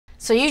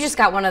So you just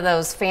got one of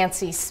those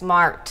fancy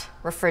smart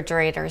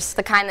refrigerators,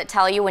 the kind that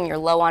tell you when you're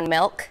low on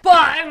milk.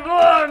 Buy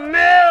more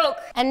milk!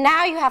 And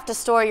now you have to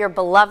store your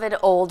beloved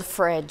old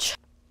fridge.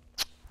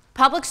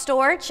 Public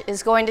storage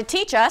is going to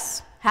teach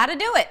us how to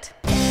do it.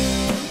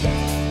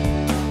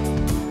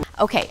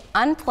 Okay,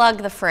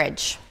 unplug the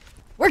fridge.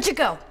 Where'd you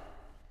go?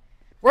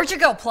 Where'd you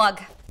go, plug?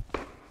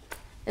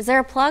 Is there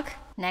a plug?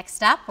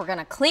 Next up, we're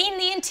gonna clean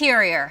the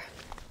interior.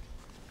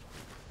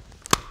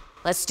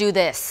 Let's do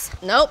this.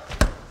 Nope,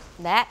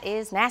 that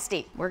is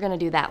nasty. We're gonna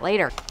do that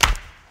later.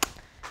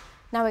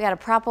 Now we gotta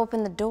prop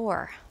open the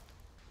door.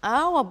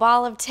 Oh, a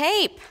ball of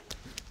tape.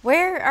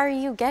 Where are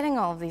you getting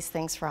all of these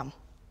things from?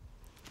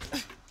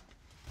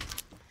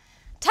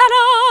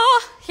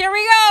 Ta-da! Here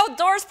we go,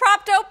 door's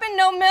propped open,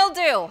 no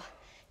mildew.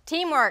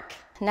 Teamwork.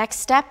 Next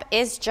step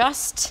is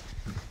just,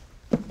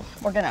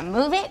 we're gonna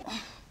move it.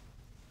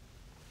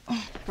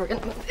 We're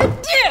gonna move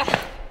it.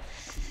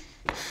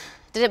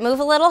 Did it move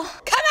a little?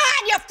 Come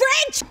on, you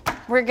fridge!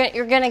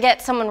 You're gonna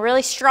get someone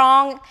really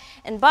strong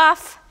and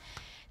buff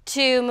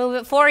to move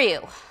it for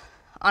you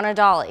on a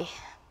dolly,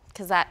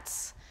 because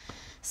that's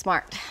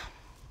smart.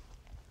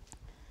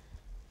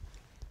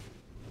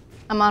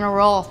 I'm on a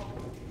roll.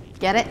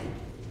 Get it?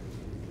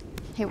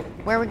 Hey,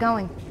 where are we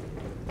going?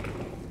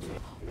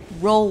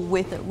 Roll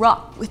with it,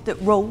 rock with it,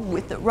 roll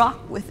with it,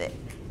 rock with it.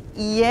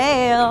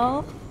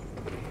 Yeah.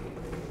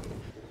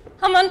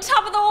 I'm on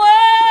top of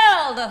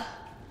the world!